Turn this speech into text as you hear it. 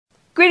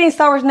Greetings,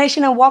 Star Wars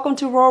Nation, and welcome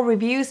to Royal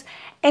Reviews.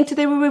 And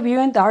today we're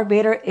reviewing Darth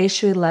Vader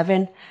issue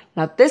 11.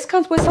 Now, this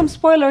comes with some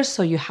spoilers,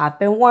 so you have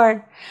been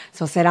warned.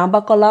 So sit down,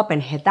 buckle up,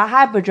 and hit that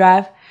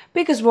hyperdrive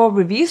because Royal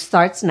Reviews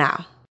starts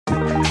now.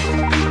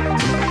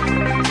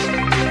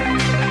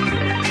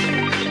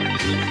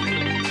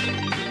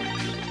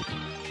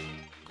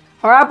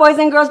 Alright, boys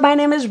and girls, my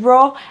name is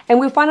Ro, and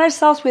we find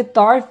ourselves with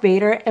Darth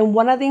Vader and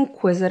one of the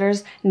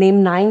Inquisitors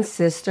named Nine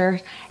Sisters,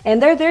 and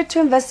they're there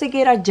to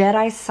investigate a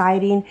Jedi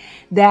sighting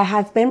that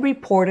has been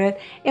reported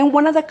in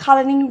one of the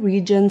colony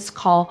regions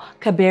called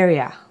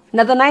Caberia.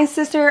 Now, the Ninth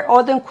Sister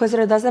or the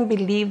Inquisitor doesn't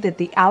believe that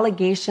the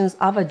allegations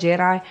of a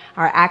Jedi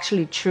are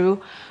actually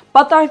true,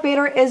 but Darth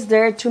Vader is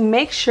there to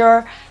make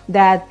sure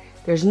that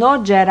there's no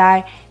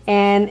Jedi.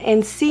 And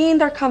in seeing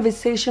their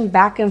conversation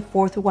back and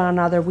forth with one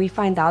another, we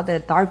find out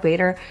that Darth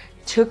Vader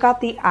took out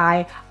the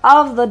eye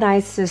of the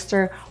Ninth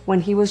Sister when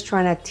he was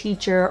trying to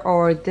teach her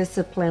or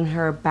discipline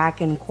her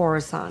back in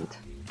Coruscant.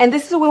 And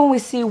this is when we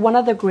see one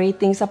of the great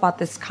things about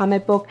this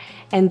comic book,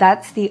 and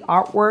that's the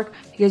artwork,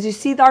 because you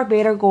see Darth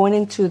Vader going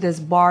into this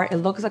bar. It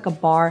looks like a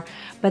bar,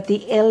 but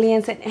the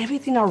aliens and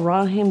everything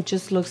around him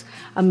just looks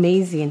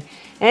amazing.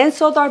 And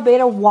so Darth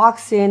Vader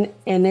walks in,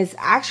 and it's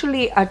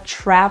actually a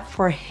trap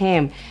for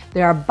him.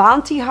 There are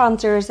bounty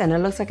hunters, and it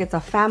looks like it's a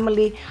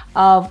family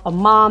of a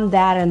mom,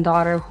 dad, and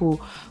daughter who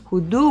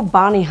do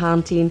bounty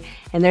hunting,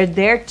 and they're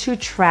there to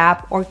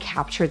trap or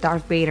capture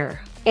Darth Vader.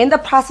 In the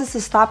process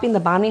of stopping the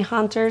bounty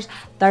hunters,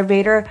 Darth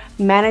Vader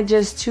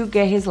manages to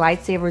get his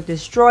lightsaber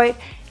destroyed.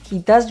 He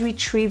does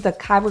retrieve the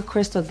kyber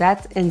crystal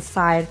that's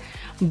inside,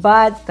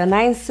 but the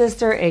Ninth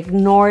Sister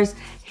ignores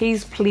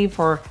his plea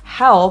for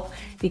help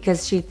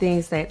because she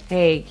thinks that,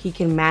 hey, he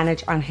can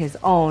manage on his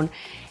own.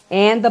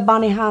 And the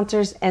bounty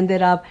hunters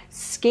ended up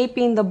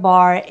escaping the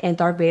bar, and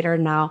Darth Vader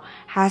now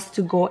has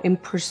to go in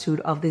pursuit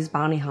of these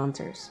bounty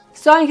hunters.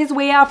 So on his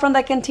way out from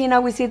the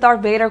cantina, we see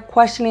Darth Vader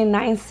questioning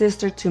Ninth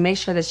Sister to make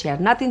sure that she had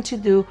nothing to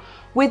do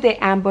with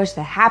the ambush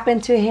that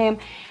happened to him.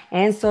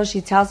 And so she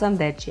tells him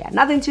that she had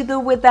nothing to do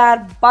with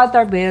that, but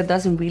Darth Vader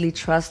doesn't really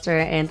trust her,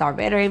 and Darth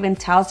Vader even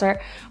tells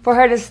her for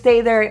her to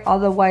stay there,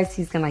 otherwise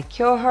he's gonna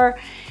kill her.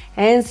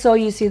 And so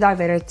you see Darth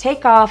Vader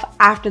take off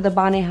after the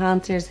bounty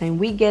hunters, and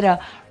we get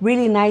a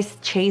really nice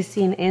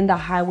chasing in the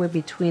highway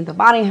between the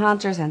bounty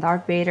hunters and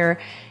Darth Vader,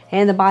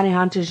 and the bounty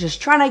hunters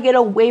just trying to get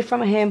away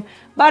from him,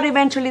 but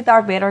eventually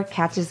Darth Vader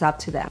catches up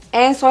to them.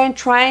 And so in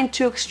trying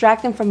to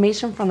extract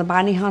information from the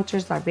bounty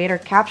hunters, Darth Vader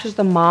captures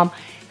the mom,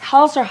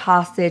 holds her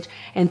hostage,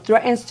 and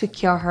threatens to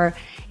kill her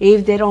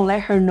if they don't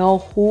let her know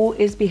who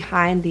is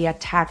behind the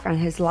attack on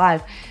his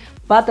life.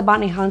 But the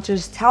bounty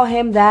hunters tell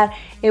him that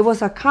it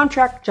was a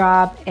contract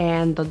job,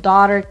 and the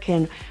daughter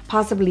can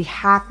possibly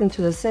hack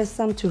into the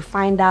system to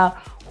find out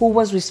who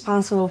was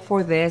responsible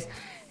for this.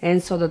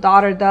 And so the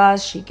daughter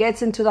does. She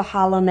gets into the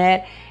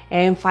HoloNet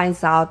and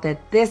finds out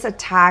that this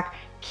attack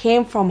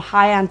came from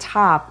high on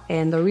top.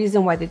 And the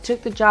reason why they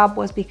took the job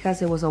was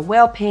because it was a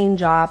well-paying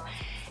job.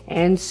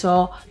 And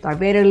so Darth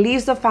Vader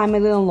leaves the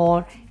family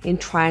alone in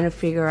trying to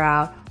figure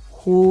out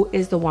who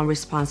is the one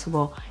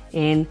responsible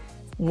in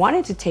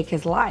wanted to take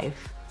his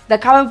life. The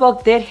comic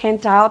book did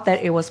hint out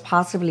that it was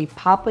possibly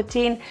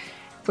Palpatine.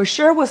 For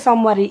sure was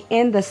somebody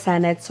in the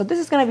Senate. So this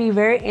is going to be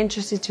very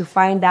interesting to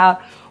find out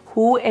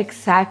who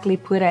exactly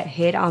put a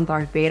hit on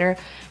Darth Vader.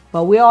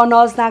 But we all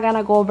know it's not going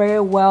to go very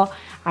well.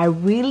 I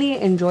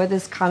really enjoyed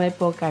this comic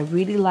book. I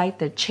really like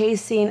the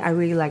chasing. I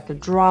really like the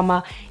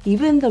drama,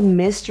 even the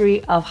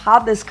mystery of how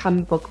this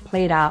comic book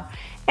played out.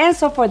 And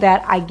so for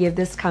that, I give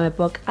this comic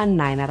book a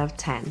 9 out of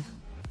 10.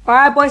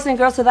 Alright, boys and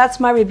girls, so that's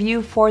my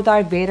review for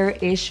Darth Vader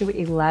issue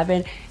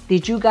 11.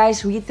 Did you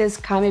guys read this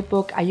comic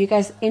book? Are you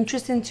guys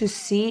interested to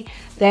see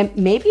that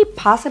maybe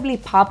possibly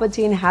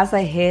Palpatine has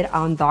a hit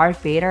on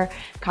Darth Vader?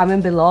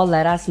 Comment below,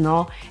 let us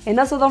know. And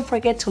also don't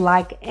forget to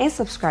like and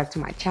subscribe to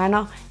my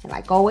channel. And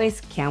like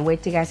always, can't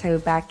wait to guys have you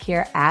back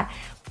here at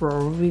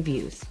Royal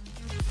Reviews.